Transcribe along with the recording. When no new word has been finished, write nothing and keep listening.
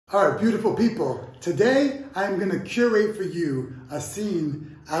All right, beautiful people. Today, I'm going to curate for you a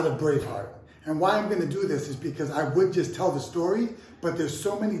scene out of Braveheart. And why I'm going to do this is because I would just tell the story, but there's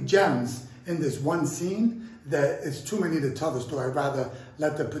so many gems in this one scene that it's too many to tell the story. I'd rather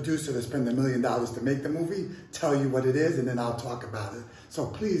let the producer that spent $1 million to make the movie tell you what it is, and then I'll talk about it. So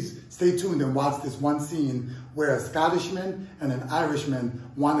please stay tuned and watch this one scene where a Scottishman and an Irishman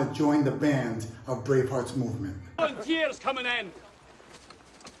want to join the band of Braveheart's movement. Volunteers coming in.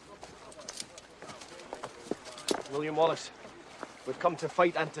 William Wallace, we've come to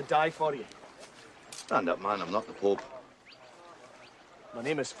fight and to die for you. Stand up, man. I'm not the Pope. My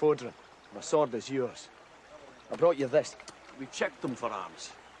name is Fodrin. My sword is yours. I brought you this. We checked them for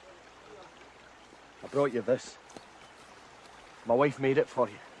arms. I brought you this. My wife made it for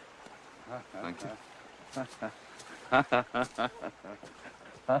you. Thank you.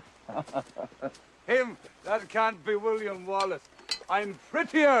 Him? That can't be William Wallace. I'm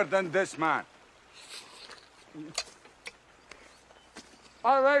prettier than this man.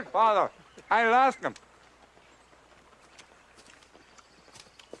 All right, Father. I'll ask him.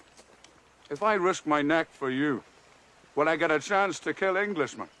 If I risk my neck for you, will I get a chance to kill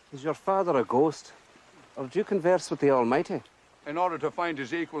Englishmen? Is your father a ghost? Or do you converse with the Almighty? In order to find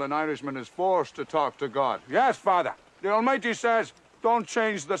his equal, an Irishman is forced to talk to God. Yes, Father. The Almighty says, don't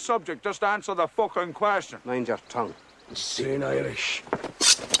change the subject, just answer the fucking question. Mind your tongue. Insane Irish.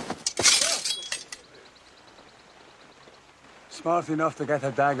 Smart enough to get a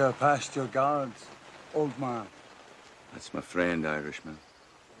dagger past your guards, old man. That's my friend, Irishman.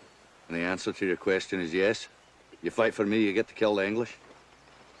 And the answer to your question is yes. You fight for me, you get to kill the English.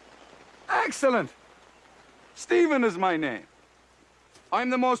 Excellent! Stephen is my name.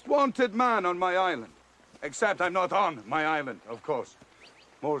 I'm the most wanted man on my island. Except I'm not on my island, of course.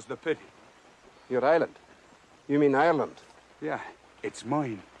 More's the pity. Your island? You mean Ireland? Yeah, it's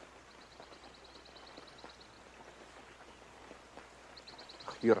mine.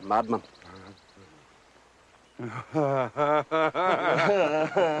 You're a madman.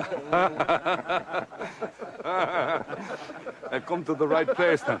 I've come to the right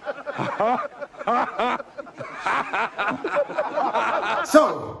place then.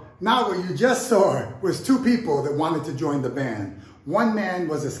 So, now what you just saw was two people that wanted to join the band. One man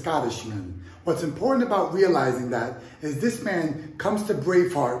was a Scottishman. What's important about realizing that is this man comes to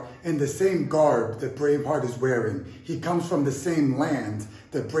Braveheart in the same garb that Braveheart is wearing. He comes from the same land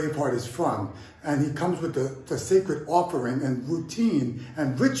that Braveheart is from. And he comes with the sacred offering and routine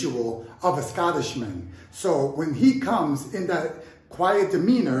and ritual of a Scottishman. So when he comes in that quiet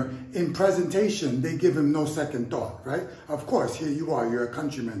demeanor in presentation, they give him no second thought, right? Of course, here you are, you're a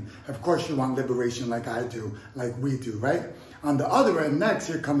countryman. Of course you want liberation like I do, like we do, right? On the other end, next,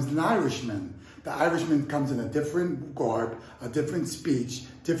 here comes an Irishman. The Irishman comes in a different garb, a different speech,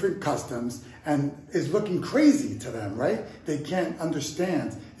 different customs, and is looking crazy to them, right? They can't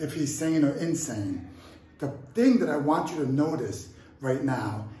understand if he's sane or insane. The thing that I want you to notice right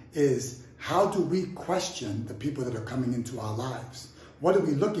now is, how do we question the people that are coming into our lives? What are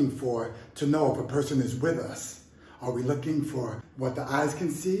we looking for to know if a person is with us? Are we looking for what the eyes can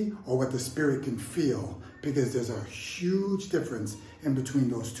see or what the spirit can feel? Because there's a huge difference in between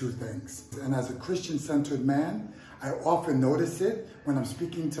those two things. And as a Christian-centered man, I often notice it when I'm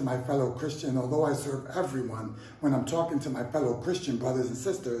speaking to my fellow Christian. Although I serve everyone, when I'm talking to my fellow Christian brothers and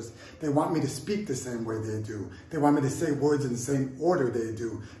sisters, they want me to speak the same way they do. They want me to say words in the same order they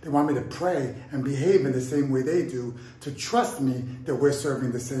do. They want me to pray and behave in the same way they do, to trust me that we're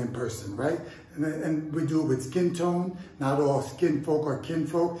serving the same person, right? And we do it with skin tone. Not all skin folk are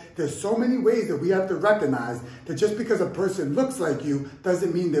kinfolk. There's so many ways that we have to recognize that just because a person looks like you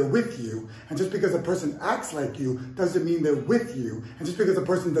doesn't mean they're with you. And just because a person acts like you doesn't mean they're with you. And just because a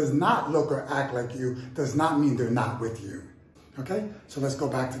person does not look or act like you does not mean they're not with you. Okay? So let's go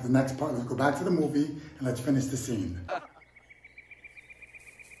back to the next part. Let's go back to the movie and let's finish the scene.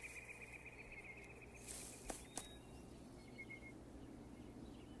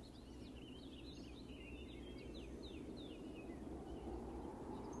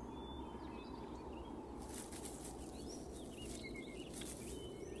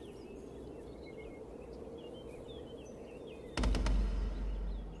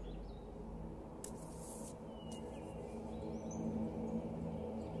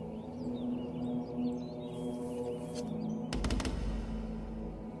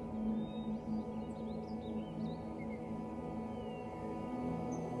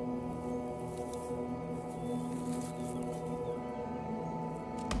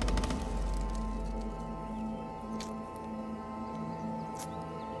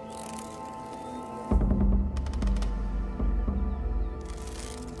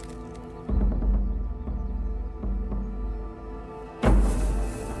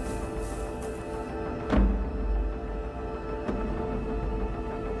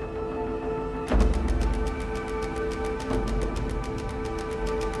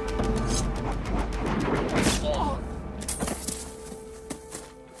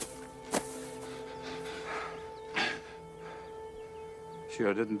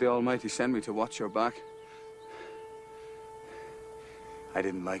 Sure, didn't the Almighty send me to watch your back? I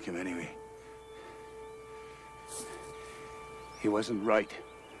didn't like him anyway. He wasn't right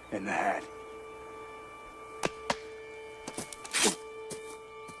in the head.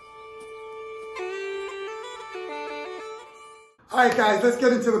 All right, guys, let's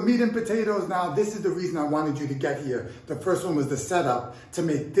get into the meat and potatoes now. This is the reason I wanted you to get here. The first one was the setup to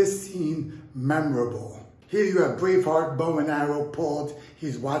make this scene memorable. Here you have Braveheart, bow and arrow pulled.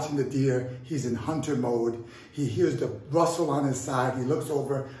 He's watching the deer. He's in hunter mode. He hears the rustle on his side. He looks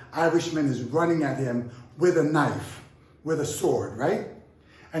over. Irishman is running at him with a knife, with a sword, right?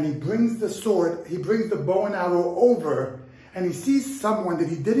 And he brings the sword, he brings the bow and arrow over, and he sees someone that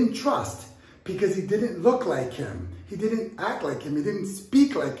he didn't trust because he didn't look like him. He didn't act like him. He didn't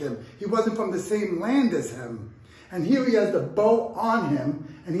speak like him. He wasn't from the same land as him. And here he has the bow on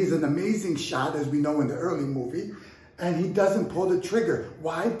him, and he's an amazing shot, as we know in the early movie, and he doesn't pull the trigger.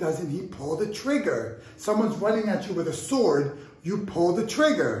 Why doesn't he pull the trigger? Someone's running at you with a sword, you pull the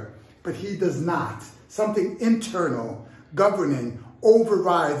trigger, but he does not. Something internal, governing,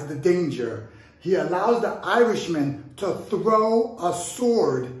 overrides the danger. He allows the Irishman to throw a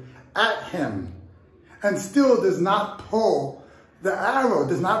sword at him and still does not pull the arrow,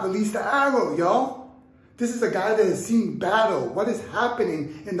 does not release the arrow, y'all. This is a guy that has seen battle, what is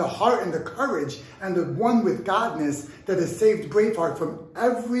happening in the heart and the courage and the one with Godness that has saved Braveheart from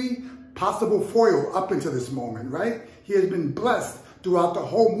every possible foil up until this moment, right? He has been blessed throughout the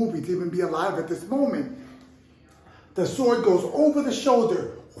whole movie to even be alive at this moment. The sword goes over the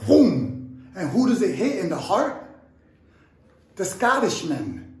shoulder, boom, and who does it hit in the heart? The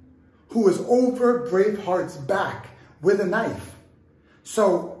Scottishman, who is over Braveheart's back with a knife.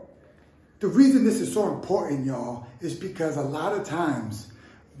 So the reason this is so important, y'all, is because a lot of times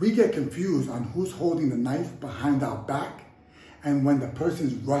we get confused on who's holding the knife behind our back. And when the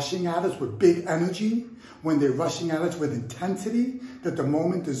person's rushing at us with big energy, when they're rushing at us with intensity that the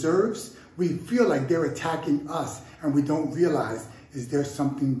moment deserves, we feel like they're attacking us and we don't realize, is there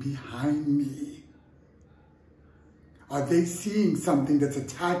something behind me? Are they seeing something that's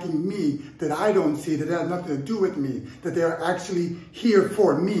attacking me that I don't see, that has nothing to do with me, that they're actually here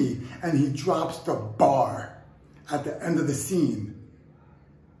for me? And he drops the bar at the end of the scene.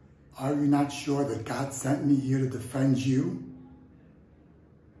 Are you not sure that God sent me here to defend you?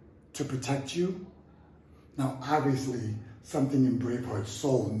 To protect you? Now, obviously, something in Braveheart's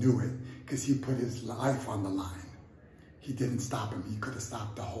soul knew it because he put his life on the line. He didn't stop him. He could have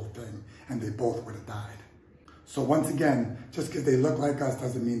stopped the whole thing, and they both would have died. So once again, just because they look like us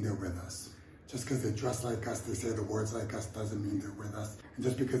doesn't mean they're with us. Just because they dress like us, they say the words like us, doesn't mean they're with us. And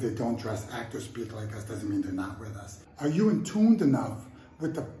just because they don't dress, act, or speak like us doesn't mean they're not with us. Are you in tuned enough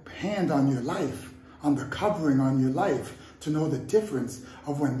with the hand on your life, on the covering on your life, to know the difference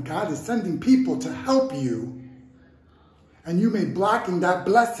of when God is sending people to help you, and you may blocking that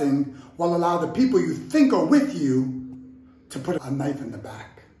blessing while allow the people you think are with you to put a knife in the back?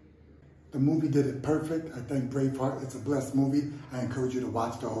 The movie did it perfect. I thank Braveheart. It's a blessed movie. I encourage you to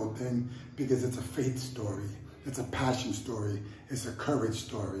watch the whole thing because it's a faith story. It's a passion story. It's a courage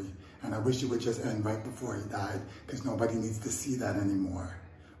story. And I wish it would just end right before he died because nobody needs to see that anymore.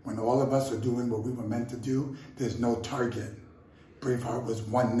 When all of us are doing what we were meant to do, there's no target. Braveheart was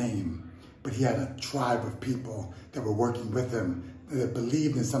one name, but he had a tribe of people that were working with him that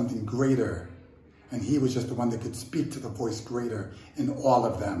believed in something greater. And he was just the one that could speak to the voice greater in all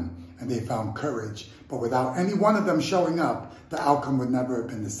of them. And they found courage. But without any one of them showing up, the outcome would never have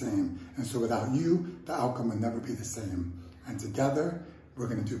been the same. And so without you, the outcome would never be the same. And together, we're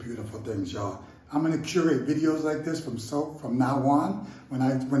going to do beautiful things, y'all. I'm going to curate videos like this from now on.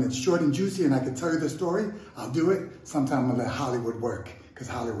 When it's short and juicy and I can tell you the story, I'll do it. Sometime I'm going to let Hollywood work, because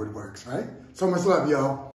Hollywood works, right? So much love, y'all.